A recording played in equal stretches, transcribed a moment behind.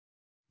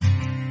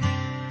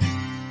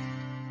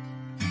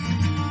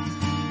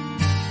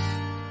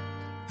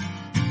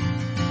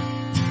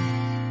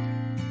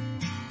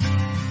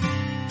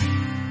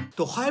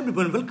So hi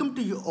everyone, welcome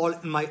to you all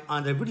in my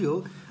another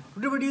video.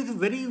 Today's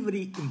video is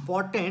very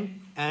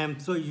important,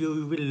 and so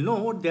you will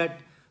know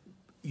that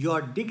your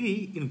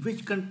degree in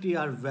which country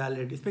are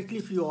valid, especially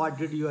if you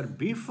did your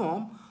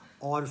B.Pharm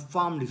or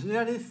Pharm.D. So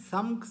there is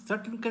some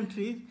certain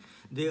countries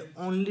they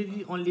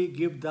only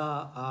give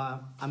the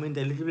the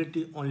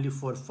eligibility only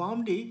for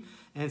Pharm.D,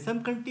 and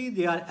some countries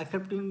they are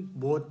accepting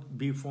both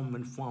B.Pharm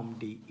and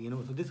Pharm.D.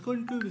 So this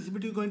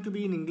video is going to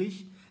be in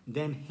English,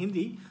 then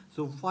Hindi.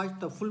 So watch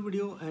the full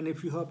video, and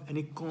if you have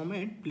any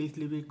comment, please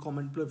leave a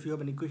comment below if you have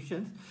any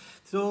questions.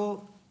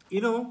 So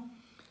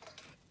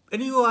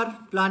when you are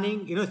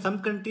planning,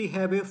 some country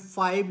have a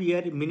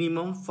 5-year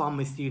minimum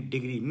pharmacy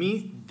degree,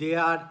 means they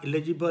are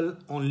eligible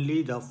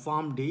only the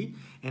Pharm.D,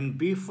 and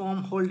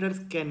B.Pharm holders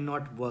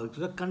cannot work.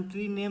 So the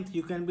country names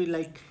you can be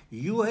like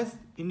US.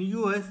 In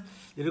US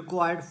they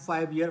required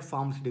 5-year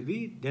pharmacy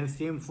degree. Then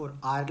same for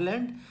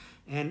Ireland.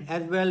 And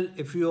as well,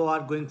 if you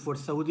are going for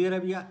Saudi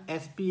Arabia,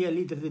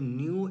 SPLE, there is a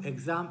new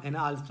exam, and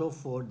also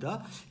for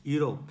the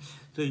Europe.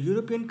 So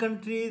European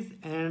countries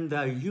and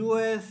the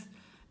US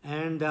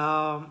and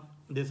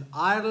this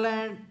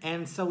Ireland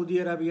and Saudi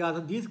Arabia,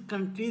 so these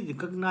countries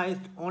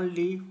recognized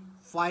only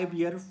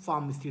 5-year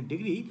pharmacy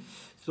degree.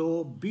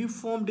 So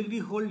B.Pharm degree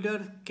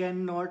holders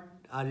cannot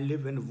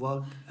live and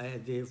work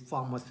as a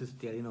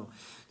pharmacist there.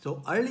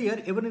 So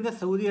earlier, even in the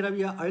Saudi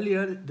Arabia,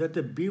 earlier that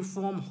the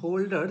B.Pharm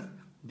holders,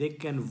 they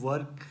can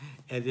work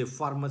as a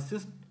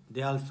pharmacist.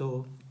 They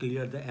also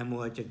clear the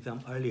MOH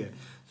exam earlier.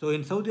 So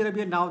in Saudi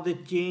Arabia now they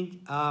change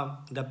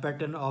the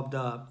pattern of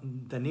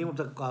the name of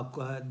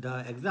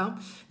the exam.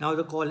 Now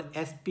they call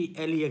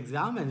SPLE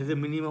exam, and there's a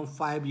minimum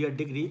 5-year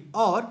degree,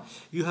 or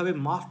you have a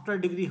master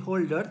degree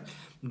holder,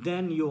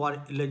 then you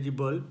are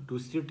eligible to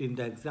sit in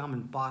the exam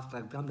and pass the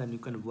exam, then you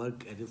can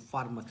work as a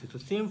pharmacist. So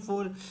same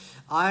for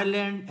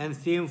Ireland and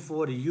same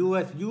for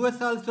US.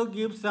 US also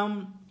gives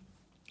some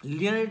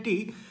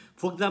linearity.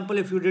 For example,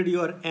 if you did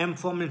your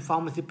M.Pharm in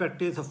pharmacy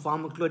practice or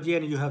pharmacology,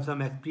 and you have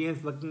some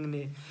experience working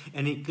in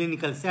any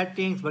clinical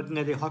settings, working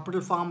as a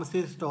hospital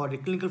pharmacist or a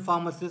clinical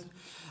pharmacist,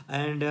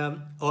 and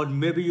or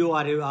maybe you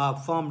are a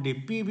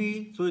Pharm.D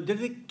PB. So there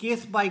is a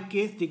case by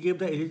case they give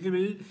the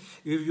eligible.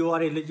 If you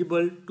are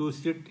eligible to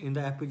sit in the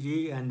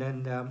FPG and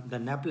then the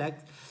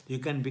NAPLAX, you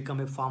can become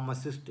a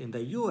pharmacist in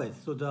the US.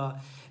 So the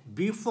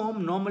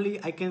B.Pharm normally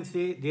I can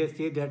say they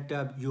say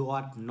that you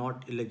are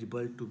not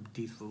eligible to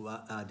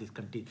this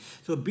country.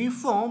 So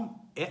B.Pharm,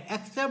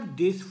 except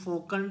these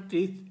 4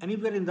 countries,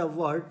 anywhere in the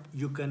world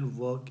you can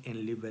work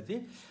and live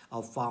as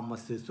a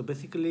pharmacist. So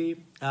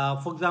basically,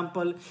 for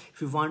example,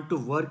 if you want to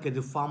work as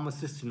a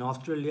pharmacist in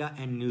Australia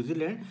and New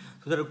Zealand,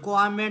 so the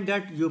requirement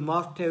that you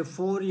must have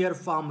 4-year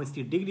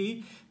pharmacy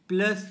degree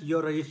plus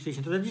your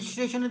registration. So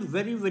registration is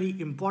very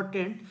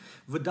important.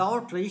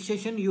 Without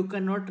registration you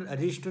cannot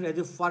register as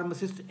a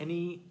pharmacist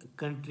any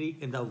country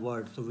in the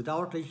world. So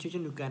without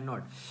registration you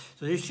cannot.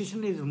 So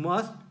registration is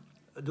must,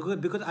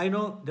 because I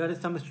know there is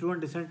some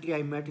student recently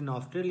I met in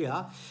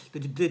Australia.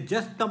 They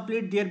just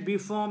complete their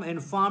B.Pharm and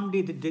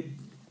Pharm.D.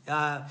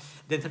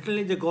 Then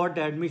suddenly they got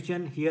the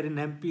admission here in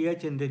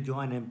MPH and they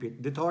join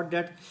MPH. They thought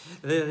that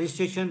the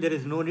registration there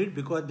is no need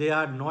because they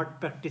are not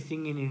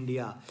practicing in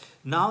India.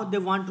 Now they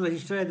want to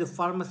register as a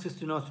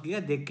pharmacist in Australia.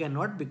 They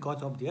cannot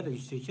because of their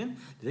registration.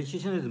 The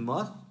registration is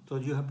must. So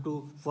you have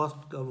to first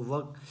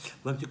work,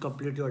 once you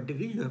complete your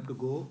degree, you have to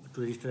go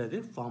to register as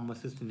a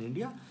pharmacist in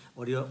India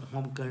or your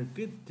home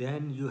country.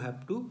 Then you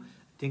have to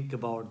think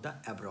about the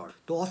abroad.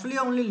 So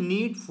Australia only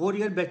need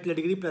 4-year bachelor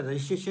degree plus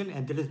registration,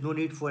 and there is no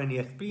need for any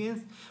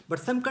experience. But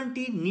some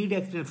countries need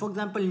experience. For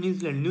example, New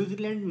Zealand. New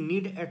Zealand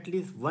need at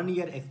least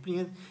 1-year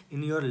experience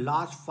in your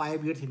last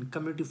 5 years in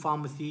community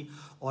pharmacy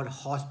or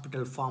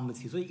hospital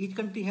pharmacy. So each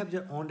country have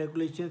their own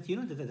regulations,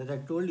 that I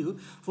told you.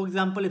 For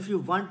example, if you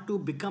want to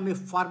become a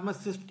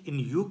pharmacist in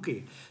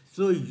UK,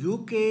 so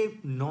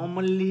UK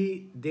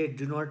normally they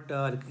do not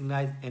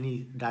recognize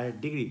any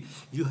direct degree.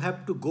 You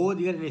have to go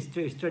there and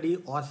study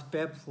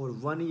OSPEP for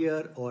 1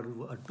 year or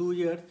 2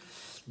 years.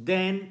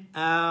 Then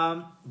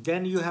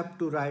you have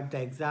to write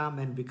the exam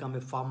and become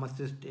a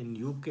pharmacist in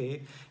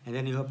UK, and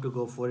then you have to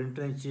go for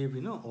internship.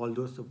 All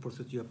those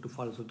processes you have to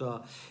follow. So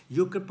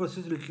the UK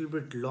process is a little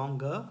bit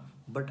longer,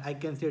 but I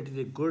can say it is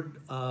a good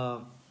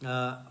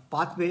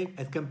pathway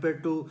as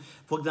compared to,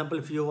 for example,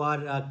 if you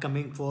are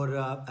coming for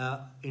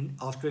in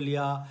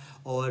Australia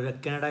or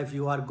Canada, if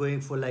you are going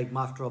for like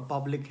Master of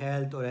Public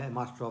Health or a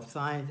Master of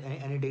Science,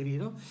 any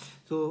degree,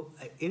 So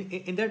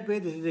in that way,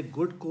 this is a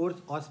good course,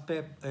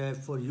 OSPEP,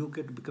 for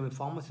UK to become a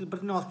pharmacist.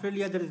 But in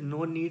Australia, there is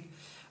no need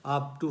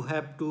to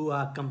have to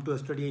come to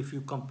Australia if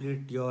you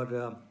complete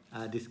your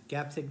this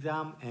CAPS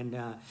exam, and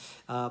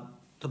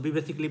so we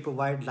basically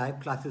provide live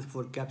classes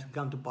for CAPS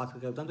exam to pass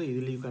the exam. So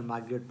easily you can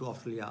migrate to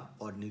Australia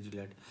or New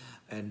Zealand,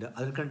 and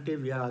other country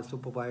we are also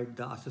provide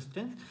the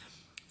assistance.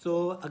 So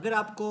अगर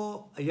आपको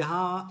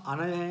यहाँ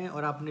आना है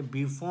और आपने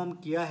B.Pharm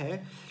किया है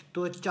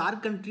तो 4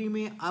 कंट्री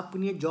में आपको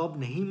ये जॉब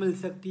नहीं मिल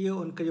सकती है.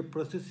 उनका जो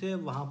प्रोसेस है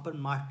वहाँ पर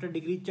मास्टर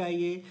डिग्री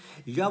चाहिए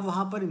या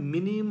वहाँ पर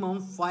मिनिमम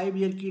 5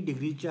 ईयर की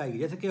डिग्री चाहिए.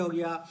 जैसे क्या हो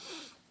गया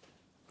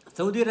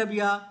Saudi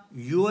Arabia,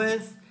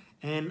 US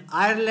and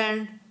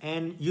Ireland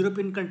and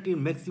European country,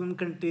 maximum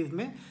countries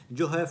में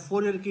जो है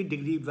 4 ईयर की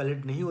डिग्री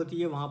वैलिड नहीं होती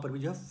है, वहाँ पर भी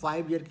जो है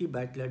 5 ईयर की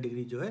बैचलर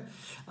डिग्री जो है,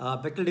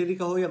 बैचलर डिग्री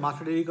का हो या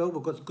मास्टर डिग्री का हो,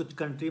 बिकॉज कुछ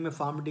कंट्री में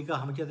Pharm.D का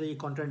हमेशा से ये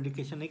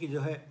कॉन्ट्राइंडिकेशन है कि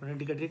जो है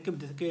कॉन्ट्राइंडिकेटेड,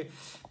 जैसे कि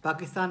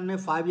पाकिस्तान में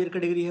 5 ईयर का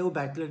डिग्री है वो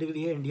बैचलर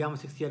डिग्री है, इंडिया में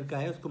 6 ईयर का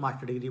है उसको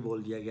मास्टर डिग्री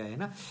बोल दिया गया है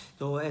ना।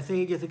 तो ऐसे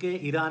ही जैसे कि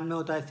ईरान में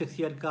होता है 6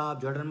 ईयर का,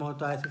 जॉर्डन में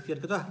होता है 6 ईयर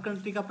का, तो हर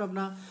कंट्री का अपना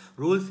अपना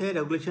रूल्स है,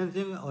 रेगुलेशन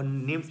है और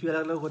नेम्स भी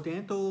अलग अलग होते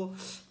हैं। तो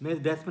मैं इस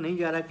बहस में नहीं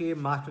जा रहा कि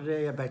मास्टर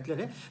है या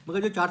बैचलर है,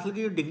 मगर जो 4 साल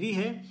की जो डिग्री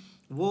है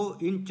वो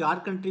इन 4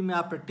 कंट्री में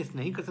आप प्रैक्टिस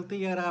नहीं कर सकते,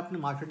 या अगर आपने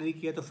मास्टर डिग्री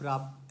किया तो फिर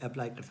आप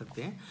अप्लाई कर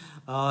सकते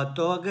हैं।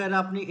 तो अगर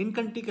आपने इन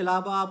कंट्री के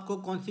अलावा आपको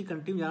कौन सी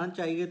कंट्री में जाना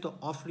चाहिए, तो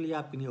ऑस्ट्रेलिया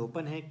आपके लिए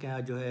ओपन है, क्या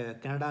जो है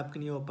कनाडा आपके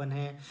लिए ओपन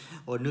है,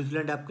 और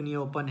न्यूजीलैंड आपके लिए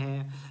ओपन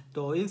है।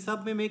 तो इन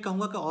सब में मैं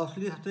कहूँगा कि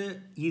ऑस्ट्रेलिया सबसे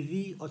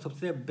ईजी और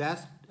सबसे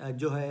बेस्ट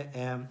जो है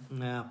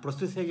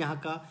प्रोसेस है यहाँ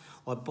का,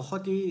 और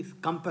बहुत ही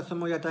कम पैसों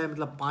में हो जाता है,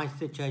 मतलब 5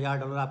 से 6 हज़ार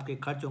डॉलर आपके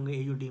खर्च होंगे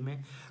AUD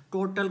में।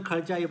 टोटल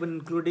खर्चा इवन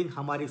इंक्लूडिंग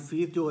हमारी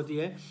फीस जो होती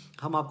है,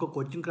 हम आपको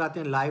कोचिंग कराते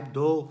हैं लाइव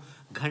 2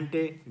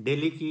 घंटे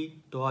डेली की,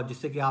 तो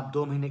जिससे कि आप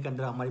 2 महीने के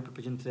अंदर हमारी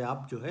प्रिपरेशन से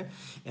आप जो है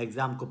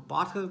एग्ज़ाम को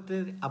पास कर सकते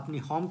हैं अपनी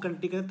होम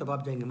कंट्री के, तब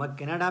आप जाएंगे। मगर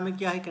कनाडा में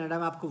क्या है, कनाडा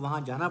में आपको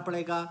वहाँ जाना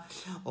पड़ेगा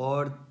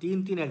और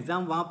 3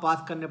 एग्ज़ाम वहाँ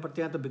पास करने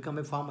पड़ते हैं, तो बिकम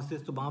ए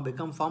फार्मासिस्ट। तो वहाँ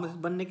बिकम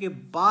फार्मासिस्ट बनने के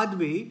बाद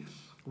भी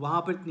वहाँ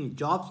पर इतनी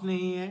जॉब्स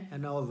नहीं है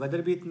ना, और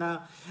वेदर भी इतना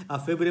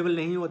फेवरेबल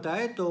नहीं होता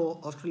है। तो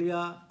ऑस्ट्रेलिया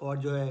और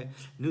जो है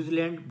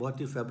न्यूजीलैंड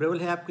बहुत ही फेवरेबल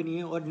है आपके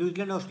लिए। और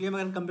न्यूजीलैंड ऑस्ट्रेलिया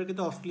में अगर कंपेयर करें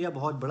तो ऑस्ट्रेलिया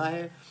बहुत बड़ा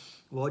है,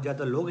 बहुत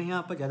ज़्यादा लोग हैं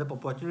यहाँ पर, ज़्यादा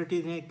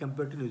अपॉर्चुनिटीज़ हैं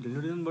कंपेयर टू न्यूजीलैंड।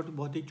 न्यूजीलैंड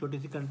बहुत ही छोटी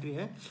सी कंट्री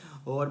है,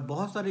 और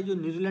बहुत सारे जो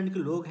न्यूजीलैंड के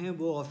लोग हैं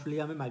वो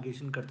ऑस्ट्रेलिया में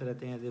माइग्रेशन करते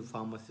रहते हैं एज ए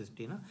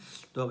फार्मासिस्ट है ना।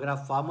 तो अगर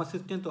आप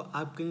फार्मासिस्ट हैं तो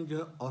आपके लिए जो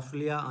है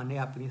ऑस्ट्रेलिया आने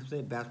आपके लिए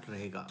सबसे बेस्ट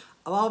रहेगा।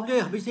 अब आप जो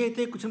हमेशा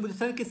इतने क्वेश्चन पूछते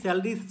सर कि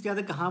सैलरी सबसे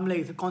ज़्यादा कहाँ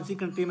मिलेगी, कौन सी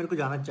कंट्री मेरे को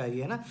जाना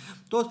चाहिए है ना,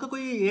 तो उसका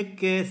कोई एक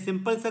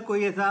सिंपल सा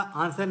कोई ऐसा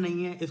आंसर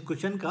नहीं है इस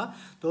क्वेश्चन का।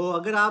 तो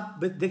अगर आप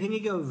देखेंगे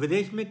कि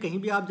विदेश में कहीं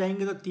भी आप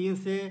जाएंगे तो 3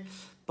 से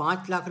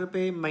 5 लाख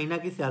रुपए महीना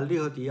की सैलरी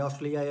होती है,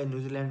 ऑस्ट्रेलिया या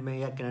न्यूजीलैंड में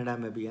या कनाडा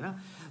में भी है ना।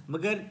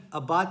 मगर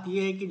अब बात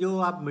यह है कि जो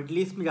आप मिडल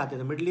ईस्ट में जाते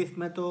हैं तो मिडल ईस्ट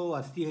में तो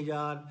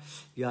 80,000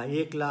 या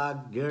 1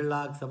 लाख, 1.5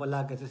 लाख, 1.25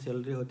 लाख ऐसे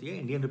सैलरी होती है,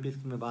 इंडियन रुपीज़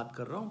की मैं बात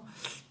कर रहा हूँ।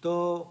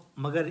 तो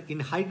मगर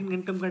इन हाई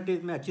इनकम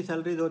कंट्रीज़ में अच्छी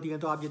सैलरीज होती हैं,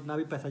 तो आप जितना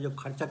भी पैसा जो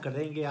खर्चा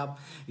करेंगे आप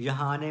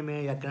यहाँ आने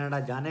में या कनाडा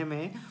जाने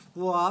में,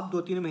 वो आप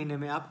 2-3 महीने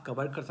में आप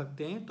कवर कर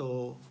सकते हैं। तो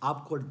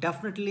आपको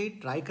डेफिनेटली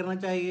ट्राई करना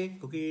चाहिए,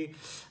 क्योंकि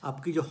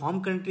आपकी जो होम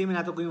कंट्री में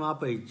ना तो कोई वहाँ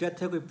पर इज्जत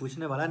है, कोई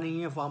पूछने वाला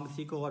नहीं है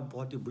फार्मेसी को, और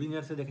बहुत ही बुरी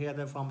नज़र से देखा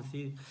जाता है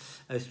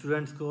फार्मेसी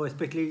स्टूडेंट्स को।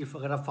 स्पेशली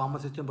अगर आप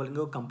फार्मासिस्ट में बोलेंगे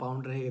वो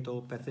कंपाउंडर है तो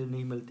पैसे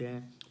नहीं मिलते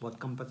हैं, बहुत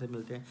कम पैसे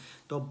मिलते हैं।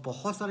 तो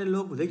बहुत सारे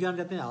लोग विदेश जाना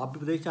चाहते हैं, आप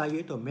भी विदेश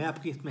चाहिए तो मैं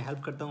आपकी इसमें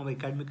हेल्प करता हूँ,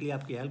 एकेडमिकली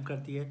आपकी हेल्प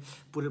करती है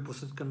पूरे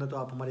प्रोसेस के अंदर। तो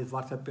आप हमारे इस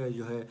व्हाट्सएप पे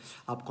जो है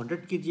आप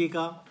कॉन्टेक्ट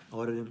कीजिएगा,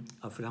 और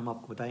फिर हम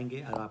आपको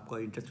बताएंगे अगर आपको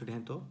इंटरेस्टेड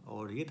हैं तो।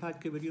 और ये था आज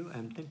के video,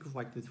 and thank you for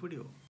watching this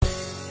video.